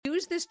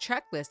use this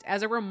checklist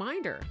as a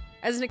reminder,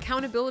 as an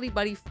accountability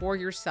buddy for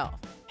yourself.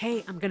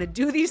 Hey, I'm going to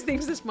do these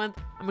things this month.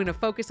 I'm going to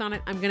focus on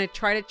it. I'm going to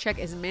try to check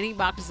as many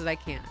boxes as I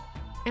can.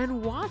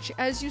 And watch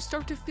as you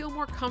start to feel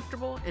more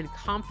comfortable and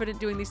confident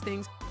doing these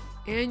things,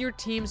 and your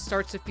team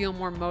starts to feel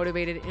more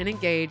motivated and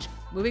engaged,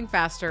 moving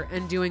faster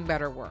and doing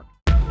better work.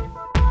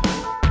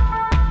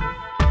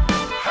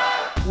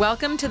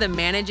 Welcome to the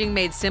Managing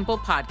Made Simple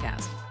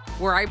podcast,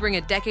 where I bring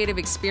a decade of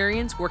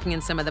experience working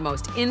in some of the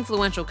most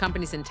influential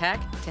companies in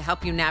tech to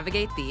help you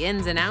navigate the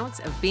ins and outs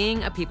of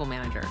being a people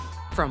manager.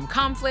 From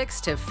conflicts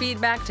to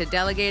feedback to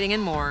delegating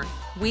and more,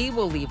 we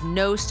will leave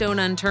no stone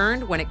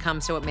unturned when it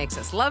comes to what makes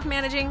us love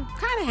managing,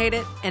 kind of hate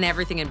it, and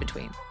everything in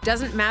between.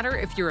 Doesn't matter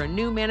if you're a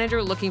new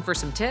manager looking for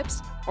some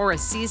tips or a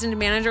seasoned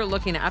manager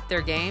looking to up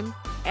their game,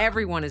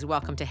 everyone is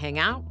welcome to hang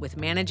out with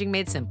Managing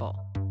Made Simple.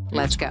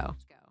 Let's go.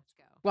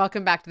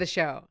 Welcome back to the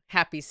show.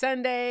 Happy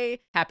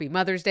Sunday. Happy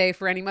Mother's Day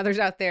for any mothers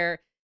out there.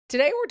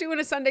 Today we're doing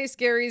a Sunday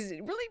Scaries,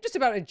 really just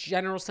about a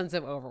general sense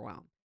of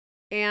overwhelm.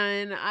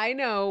 And I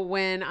know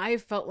when I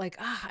felt like,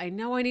 I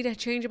know I need to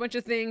change a bunch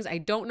of things. I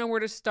don't know where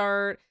to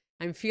start.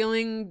 I'm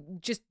feeling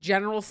just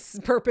general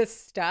purpose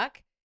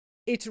stuck.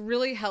 It's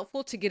really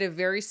helpful to get a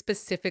very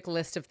specific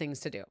list of things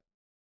to do.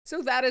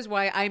 So that is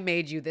why I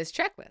made you this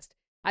checklist.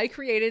 I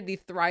created the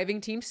Thriving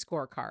Team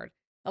Scorecard,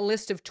 a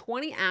list of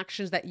 20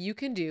 actions that you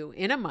can do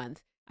in a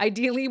month,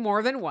 ideally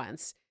more than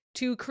once,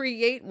 to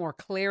create more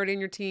clarity in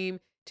your team,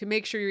 to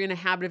make sure you're in a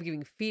habit of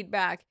giving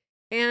feedback,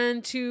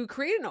 and to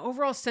create an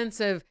overall sense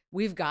of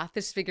we've got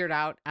this figured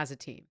out as a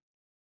team.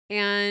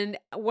 And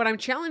what I'm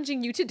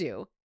challenging you to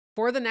do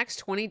for the next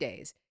 20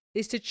 days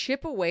is to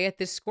chip away at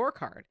this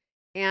scorecard.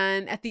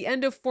 And at the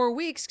end of 4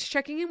 weeks,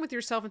 checking in with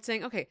yourself and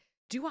saying, okay,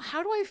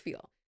 how do I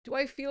feel? Do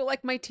I feel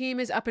like my team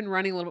is up and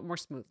running a little bit more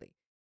smoothly?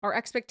 Are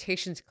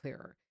expectations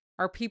clearer?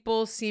 Are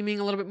people seeming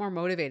a little bit more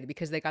motivated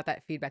because they got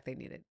that feedback they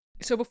needed?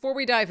 So before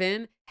we dive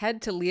in, head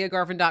to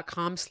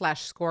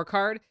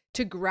leahgarvin.com/scorecard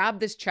to grab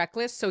this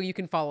checklist so you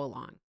can follow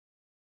along.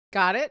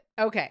 Got it?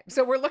 Okay,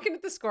 so we're looking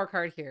at the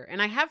scorecard here, and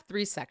I have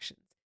 3 sections: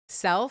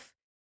 self,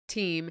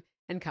 team,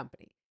 and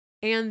company.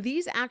 And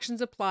these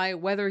actions apply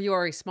whether you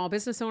are a small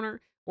business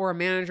owner or a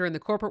manager in the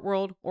corporate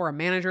world or a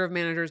manager of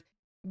managers,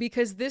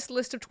 because this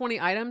list of 20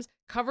 items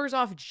covers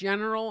off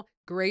general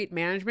great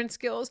management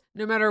skills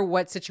no matter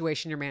what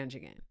situation you're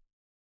managing in.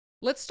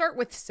 Let's start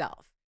with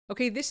self.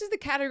 Okay, this is the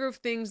category of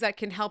things that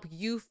can help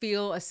you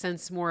feel a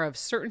sense more of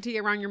certainty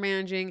around your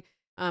managing,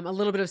 a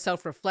little bit of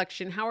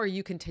self-reflection. How are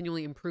you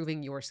continually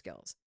improving your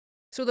skills?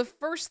 So the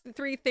first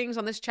 3 things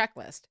on this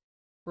checklist: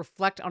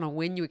 reflect on a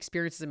win you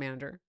experienced as a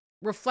manager,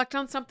 reflect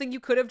on something you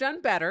could have done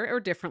better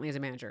or differently as a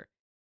manager,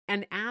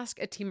 and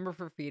ask a team member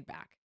for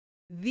feedback.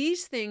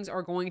 These things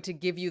are going to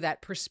give you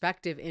that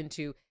perspective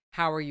into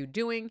how are you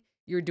doing?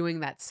 You're doing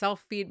that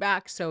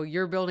self-feedback, so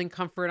you're building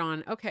comfort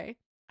on, okay,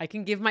 I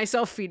can give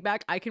myself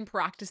feedback, I can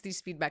practice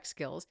these feedback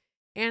skills,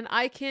 and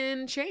I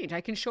can change.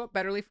 I can show up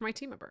betterly for my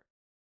team member.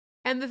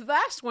 And the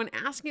last one,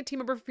 asking a team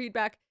member for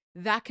feedback,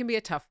 that can be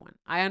a tough one.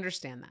 I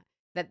understand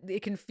that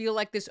it can feel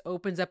like this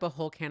opens up a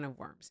whole can of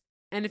worms.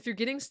 And if you're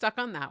getting stuck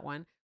on that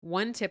one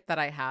tip that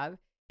I have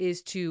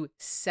is to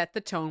set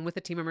the tone with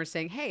the team member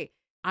saying, hey,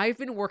 I've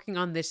been working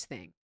on this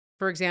thing.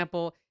 For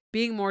example,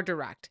 being more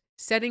direct,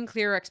 setting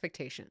clear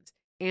expectations.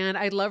 And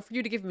I'd love for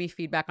you to give me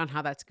feedback on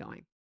how that's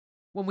going.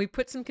 When we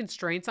put some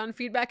constraints on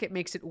feedback, it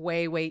makes it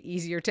way, way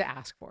easier to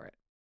ask for it.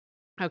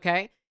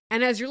 Okay?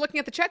 And as you're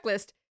looking at the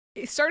checklist,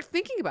 start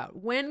thinking about,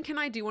 when can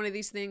I do one of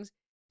these things?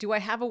 Do I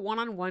have a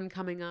one-on-one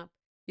coming up?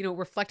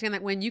 Reflecting on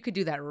that when you could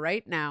do that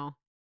right now.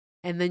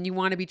 And then you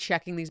want to be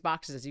checking these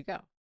boxes as you go.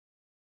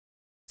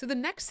 So the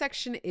next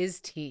section is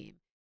team.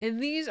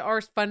 And these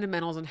are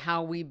fundamentals on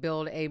how we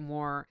build a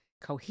more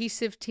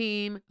cohesive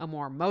team, a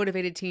more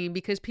motivated team,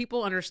 because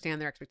people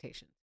understand their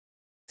expectations.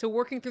 So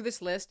working through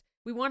this list,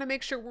 we want to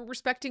make sure we're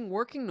respecting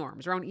working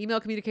norms around email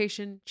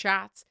communication,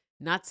 chats,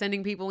 not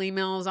sending people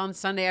emails on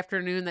Sunday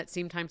afternoon that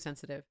seem time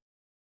sensitive.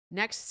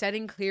 Next,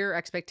 setting clear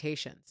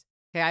expectations.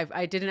 Okay,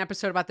 I did an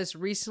episode about this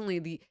recently,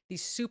 the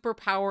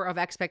superpower of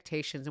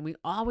expectations. And we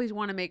always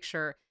want to make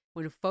sure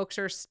when folks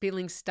are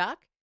feeling stuck,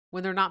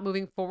 when they're not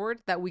moving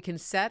forward, that we can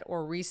set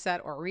or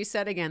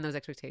reset again those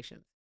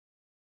expectations.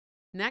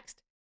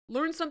 Next,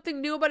 learn something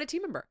new about a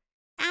team member.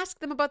 Ask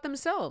them about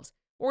themselves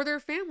or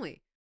their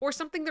family or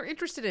something they're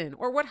interested in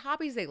or what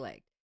hobbies they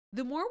like.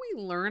 The more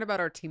we learn about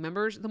our team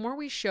members, the more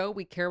we show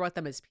we care about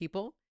them as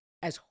people,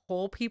 as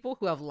whole people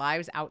who have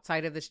lives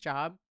outside of this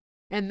job.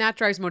 And that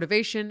drives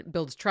motivation,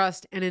 builds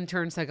trust, and in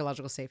turn,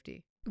 psychological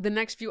safety. The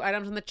next few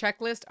items on the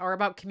checklist are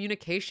about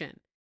communication.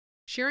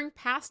 Sharing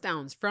pass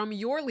downs from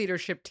your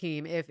leadership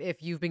team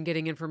if you've been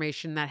getting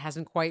information that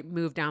hasn't quite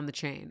moved down the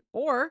chain,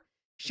 or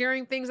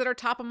sharing things that are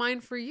top of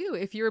mind for you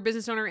if you're a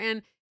business owner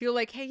and feel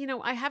like, hey,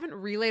 I haven't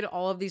relayed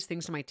all of these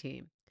things to my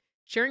team.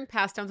 Sharing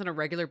pass downs on a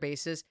regular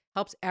basis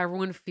helps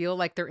everyone feel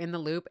like they're in the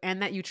loop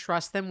and that you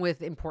trust them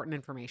with important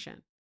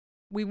information.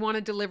 We want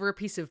to deliver a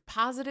piece of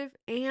positive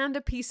and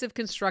a piece of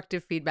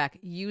constructive feedback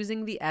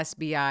using the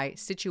SBI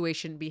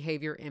Situation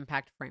Behavior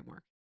Impact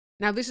Framework.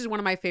 Now, this is one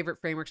of my favorite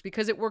frameworks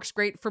because it works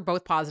great for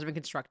both positive and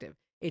constructive.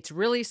 It's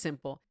really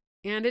simple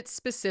and it's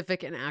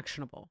specific and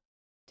actionable.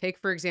 Take,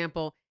 for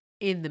example,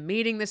 in the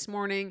meeting this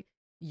morning,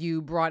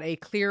 you brought a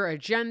clear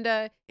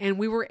agenda and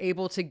we were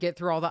able to get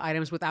through all the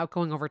items without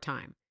going over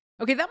time.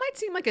 Okay, that might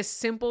seem like a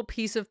simple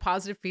piece of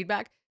positive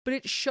feedback, but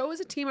it shows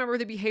a team member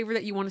the behavior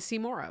that you want to see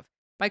more of.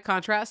 By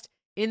contrast,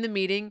 in the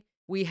meeting,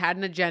 we had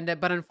an agenda,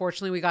 but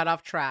unfortunately we got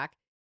off track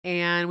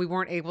and we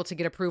weren't able to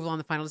get approval on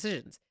the final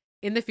decisions.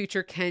 In the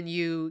future, can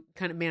you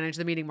kind of manage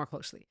the meeting more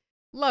closely?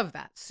 Love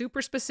that.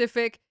 Super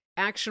specific,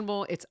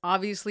 actionable. It's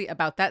obviously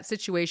about that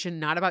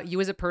situation, not about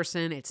you as a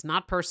person. It's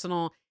not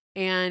personal,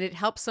 and it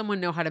helps someone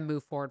know how to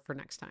move forward for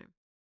next time.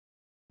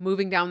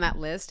 Moving down that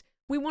list,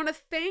 we want to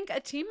thank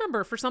a team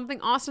member for something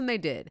awesome they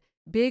did,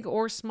 big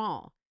or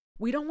small.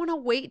 We don't want to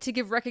wait to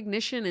give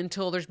recognition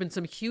until there's been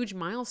some huge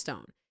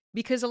milestone,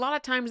 because a lot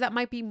of times that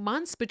might be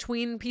months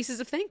between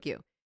pieces of thank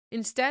you.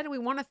 Instead, we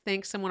want to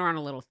thank someone around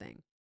a little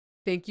thing.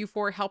 Thank you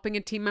for helping a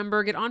team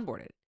member get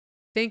onboarded.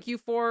 Thank you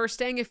for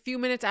staying a few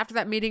minutes after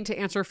that meeting to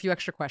answer a few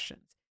extra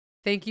questions.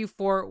 Thank you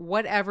for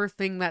whatever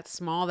thing that's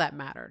small that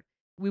mattered.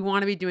 We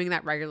want to be doing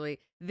that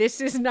regularly.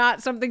 This is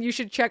not something you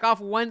should check off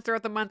once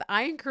throughout the month.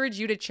 I encourage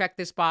you to check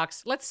this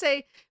box. Let's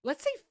say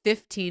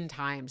 15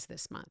 times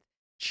this month.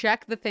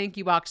 Check the thank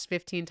you box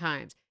 15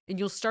 times and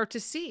you'll start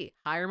to see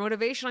higher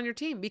motivation on your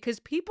team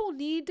because people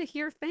need to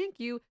hear thank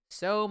you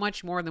so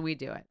much more than we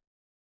do it.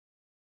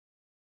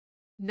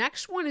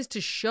 Next one is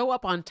to show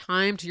up on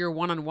time to your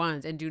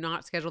one-on-ones and do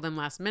not schedule them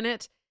last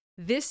minute.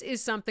 This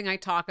is something I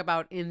talk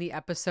about in the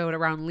episode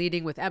around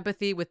leading with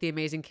empathy with the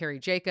amazing Carrie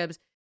Jacobs.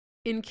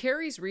 In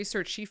Carrie's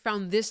research, she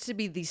found this to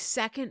be the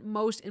second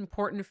most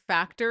important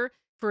factor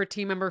for a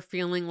team member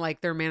feeling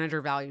like their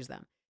manager values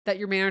them, that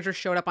your manager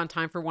showed up on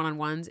time for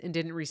one-on-ones and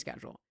didn't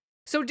reschedule.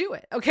 So do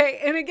it, okay?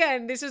 And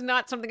again, this is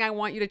not something I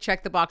want you to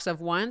check the box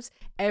of once.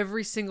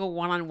 Every single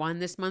one-on-one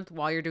this month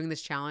while you're doing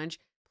this challenge,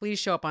 please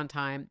show up on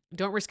time.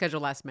 Don't reschedule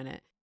last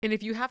minute. And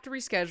if you have to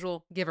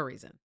reschedule, give a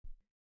reason.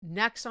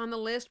 Next on the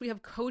list, we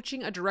have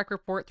coaching a direct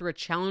report through a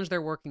challenge they're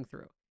working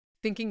through.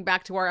 Thinking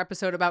back to our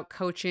episode about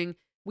coaching,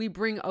 we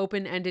bring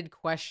open-ended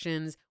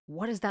questions.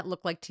 What does that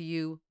look like to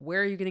you?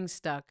 Where are you getting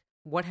stuck?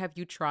 What have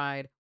you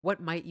tried? What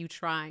might you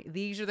try?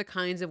 These are the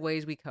kinds of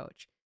ways we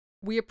coach.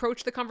 We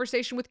approach the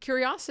conversation with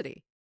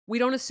curiosity. We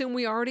don't assume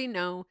we already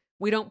know.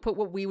 We don't put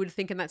what we would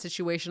think in that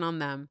situation on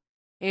them.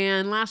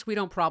 And last, we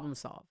don't problem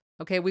solve.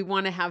 Okay, we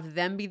want to have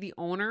them be the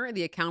owner,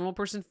 the accountable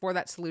person for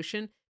that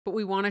solution, but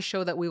we want to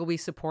show that we will be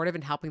supportive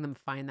in helping them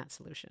find that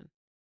solution.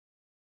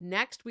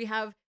 Next, we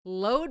have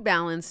load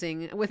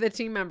balancing with a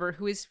team member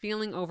who is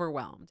feeling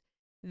overwhelmed.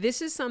 This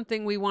is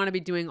something we want to be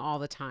doing all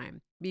the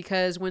time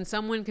because when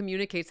someone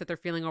communicates that they're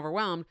feeling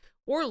overwhelmed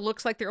or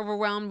looks like they're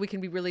overwhelmed, we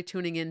can be really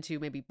tuning into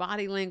maybe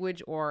body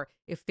language or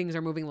if things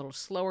are moving a little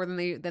slower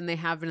than they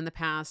have been in the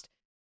past.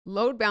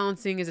 Load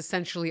balancing is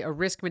essentially a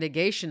risk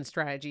mitigation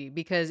strategy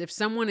because if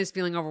someone is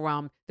feeling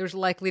overwhelmed, there's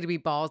likely to be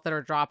balls that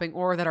are dropping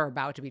or that are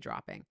about to be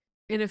dropping.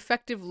 An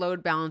effective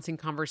load balancing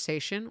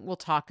conversation will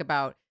talk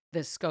about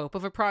the scope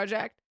of a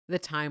project, the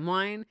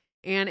timeline,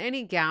 and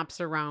any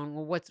gaps around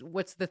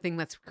what's the thing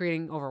that's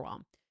creating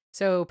overwhelm.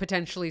 So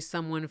potentially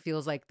someone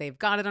feels like they've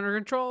got it under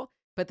control,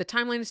 but the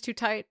timeline is too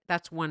tight.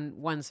 That's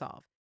one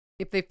solve.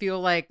 If they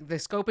feel like the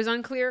scope is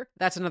unclear,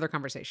 that's another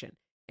conversation.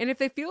 And if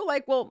they feel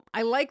like, well,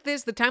 I like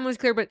this, the timeline's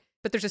clear, but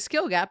there's a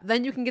skill gap,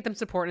 then you can get them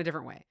support in a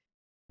different way.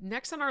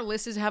 Next on our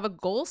list is have a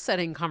goal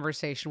setting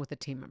conversation with a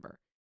team member.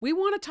 We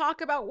want to talk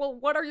about, well,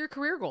 what are your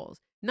career goals?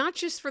 Not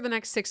just for the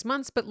next 6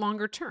 months, but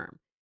longer term.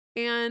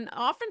 And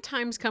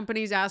oftentimes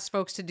companies ask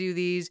folks to do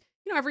these,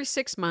 every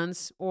 6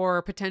 months,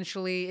 or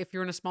potentially if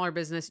you're in a smaller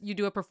business, you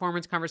do a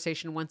performance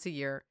conversation once a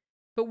year.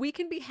 But we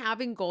can be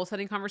having goal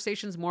setting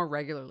conversations more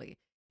regularly.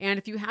 And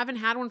if you haven't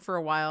had one for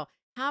a while,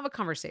 have a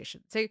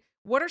conversation. Say,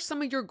 what are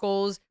some of your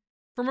goals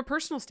from a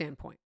personal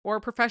standpoint or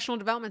a professional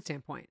development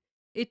standpoint?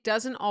 It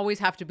doesn't always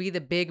have to be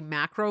the big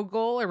macro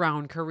goal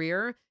around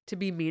career to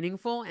be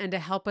meaningful and to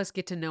help us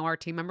get to know our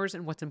team members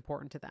and what's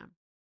important to them.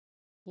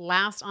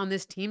 Last on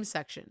this team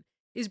section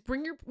is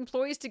bring your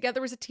employees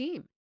together as a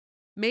team.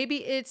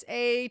 Maybe it's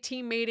a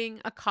team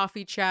meeting, a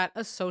coffee chat,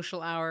 a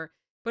social hour,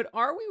 but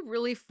are we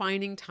really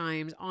finding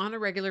times on a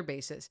regular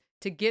basis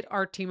to get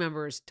our team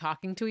members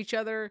talking to each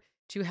other,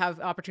 to have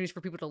opportunities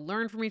for people to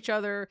learn from each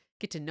other,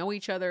 get to know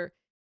each other?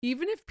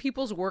 Even if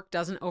people's work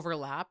doesn't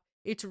overlap,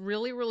 it's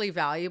really, really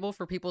valuable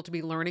for people to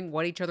be learning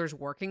what each other's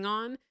working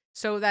on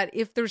so that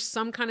if there's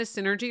some kind of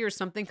synergy or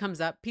something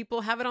comes up,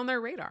 people have it on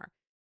their radar.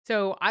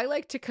 So I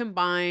like to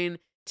combine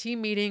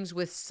team meetings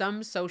with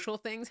some social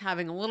things,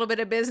 having a little bit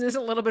of business,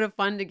 a little bit of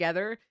fun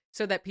together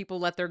so that people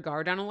let their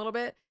guard down a little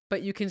bit,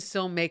 but you can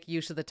still make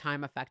use of the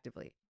time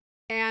effectively.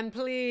 And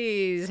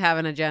please have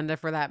an agenda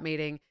for that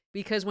meeting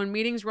because when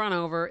meetings run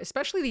over,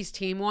 especially these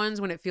team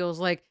ones, when it feels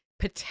like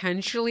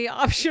potentially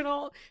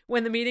optional,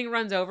 when the meeting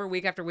runs over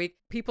week after week,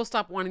 people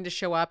stop wanting to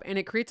show up and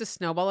it creates a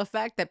snowball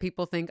effect that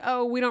people think,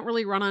 oh, we don't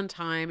really run on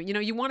time.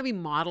 You want to be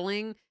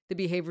modeling the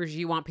behaviors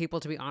you want people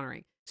to be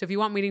honoring. So if you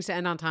want meetings to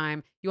end on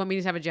time, you want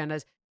meetings to have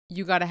agendas,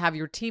 you got to have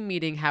your team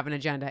meeting have an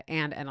agenda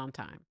and end on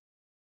time.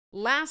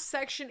 Last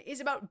section is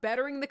about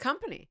bettering the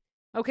company.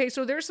 Okay,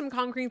 so there's some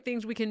concrete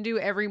things we can do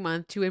every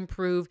month to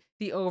improve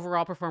the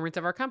overall performance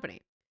of our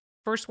company.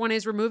 First one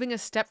is removing a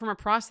step from a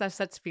process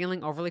that's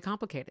feeling overly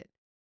complicated.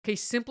 Okay,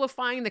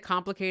 simplifying the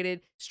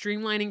complicated,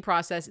 streamlining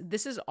process.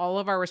 This is all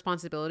of our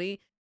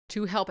responsibility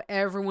to help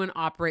everyone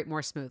operate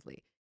more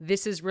smoothly.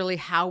 This is really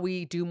how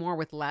we do more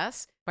with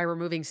less, by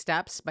removing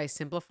steps, by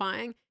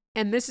simplifying.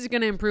 And this is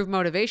going to improve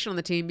motivation on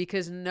the team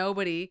because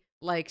nobody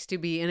likes to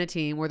be in a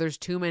team where there's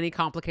too many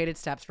complicated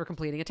steps for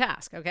completing a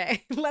task,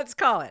 okay? Let's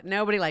call it.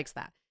 Nobody likes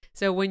that.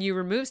 So when you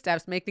remove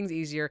steps, make things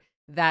easier,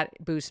 that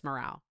boosts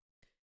morale.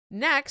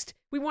 Next,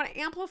 we want to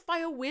amplify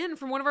a win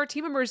from one of our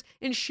team members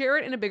and share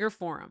it in a bigger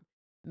forum.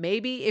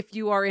 Maybe if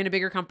you are in a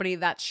bigger company,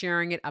 that's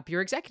sharing it up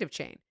your executive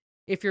chain.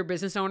 If you're a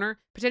business owner,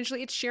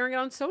 potentially it's sharing it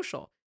on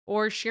social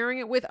or sharing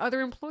it with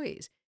other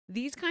employees.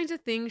 These kinds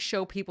of things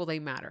show people they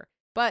matter.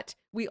 But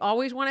we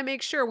always want to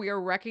make sure we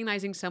are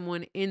recognizing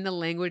someone in the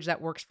language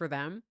that works for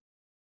them.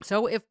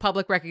 So if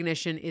public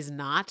recognition is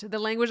not the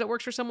language that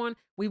works for someone,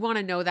 we want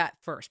to know that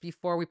first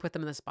before we put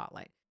them in the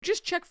spotlight.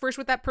 Just check first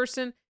with that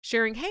person,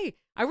 sharing, hey,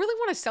 I really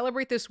want to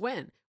celebrate this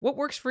win. What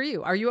works for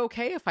you? Are you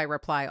okay if I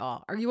reply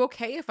all? Are you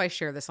okay if I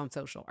share this on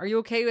social? Are you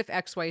okay with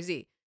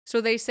XYZ? So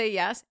they say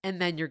yes,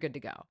 and then you're good to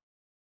go.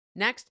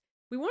 Next,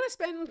 we want to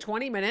spend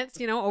 20 minutes,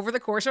 over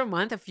the course of a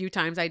month, a few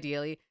times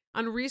ideally,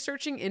 on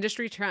researching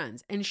industry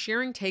trends and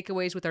sharing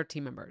takeaways with our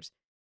team members.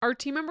 Our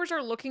team members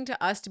are looking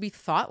to us to be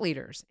thought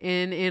leaders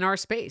in our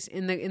space,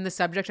 in the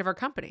subject of our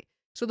company.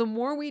 So the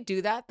more we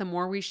do that, the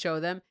more we show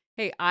them,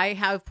 hey, I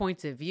have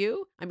points of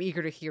view. I'm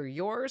eager to hear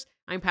yours.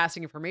 I'm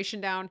passing information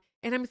down,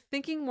 and I'm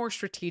thinking more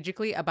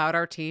strategically about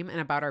our team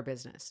and about our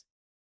business.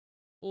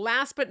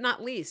 Last but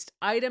not least,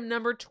 item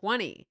number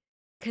 20,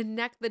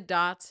 connect the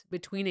dots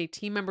between a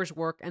team member's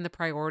work and the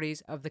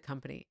priorities of the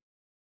company.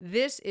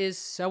 This is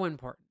so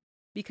important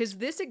because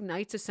this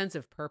ignites a sense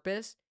of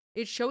purpose.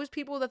 It shows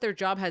people that their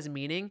job has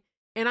meaning.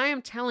 And I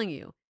am telling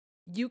you,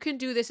 you can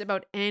do this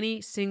about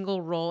any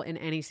single role in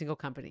any single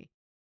company.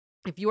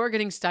 If you are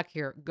getting stuck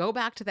here, go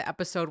back to the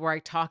episode where I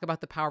talk about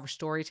the power of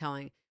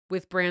storytelling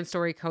with brand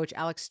story coach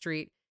Alex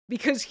Street,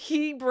 because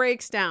he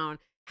breaks down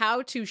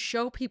how to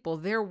show people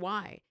their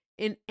why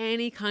in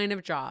any kind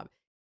of job.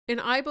 And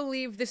I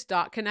believe this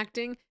dot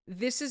connecting,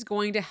 this is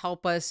going to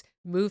help us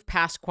move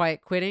past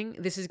quiet quitting.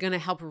 This is going to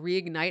help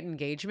reignite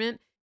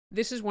engagement.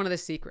 This is one of the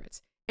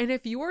secrets. And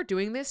if you are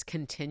doing this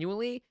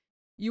continually,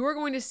 you are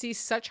going to see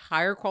such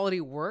higher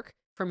quality work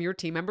from your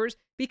team members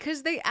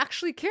because they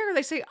actually care.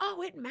 They say,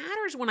 oh, it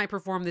matters when I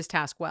perform this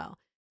task well.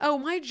 Oh,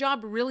 my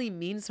job really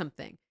means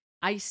something.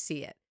 I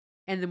see it.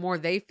 And the more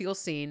they feel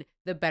seen,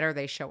 the better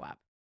they show up.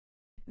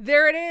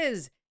 There it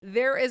is.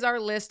 There is our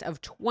list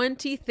of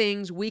 20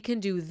 things we can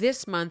do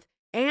this month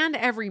and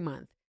every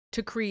month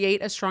to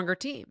create a stronger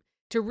team,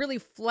 to really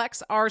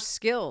flex our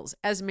skills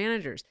as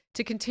managers,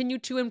 to continue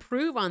to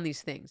improve on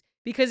these things.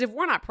 Because if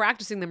we're not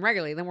practicing them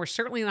regularly, then we're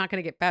certainly not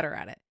going to get better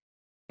at it.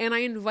 And I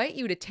invite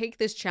you to take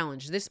this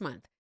challenge this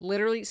month.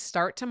 Literally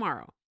start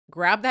tomorrow.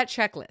 Grab that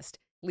checklist,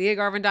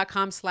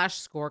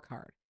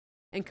 leahgarvin.com/scorecard,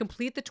 and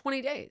complete the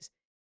 20 days.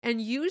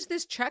 And use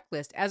this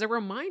checklist as a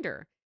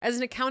reminder, as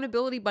an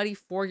accountability buddy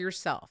for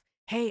yourself.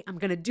 Hey, I'm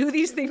going to do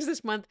these things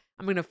this month.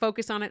 I'm going to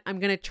focus on it. I'm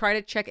going to try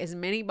to check as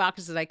many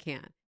boxes as I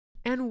can.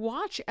 And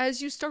watch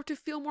as you start to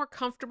feel more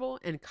comfortable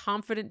and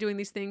confident doing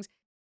these things,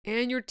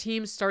 and your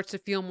team starts to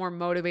feel more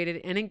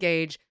motivated and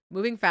engaged,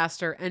 moving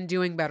faster and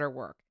doing better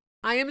work.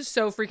 I am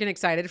so freaking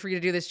excited for you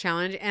to do this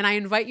challenge, and I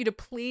invite you to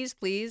please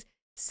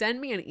send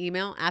me an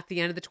email at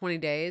the end of the 20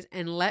 days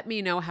and let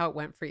me know how it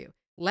went for you.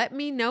 Let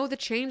me know the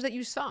change that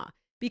you saw,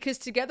 because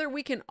together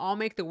we can all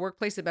make the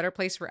workplace a better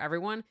place for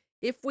everyone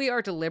if we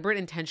are deliberate,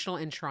 intentional,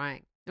 and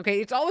trying.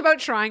 Okay, it's all about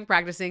trying,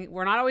 practicing.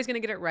 We're not always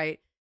going to get it right,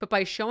 but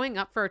by showing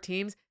up for our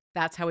teams,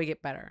 that's how we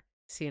get better.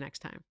 See you next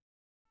time.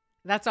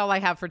 That's all I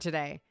have for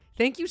today.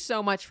 Thank you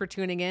so much for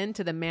tuning in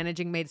to the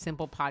Managing Made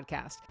Simple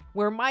podcast,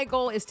 where my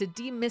goal is to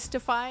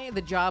demystify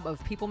the job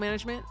of people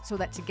management so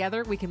that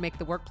together we can make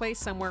the workplace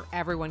somewhere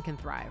everyone can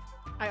thrive.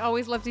 I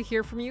always love to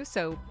hear from you,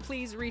 so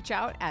please reach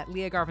out at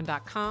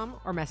leahgarvin.com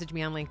or message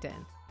me on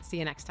LinkedIn. See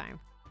you next time.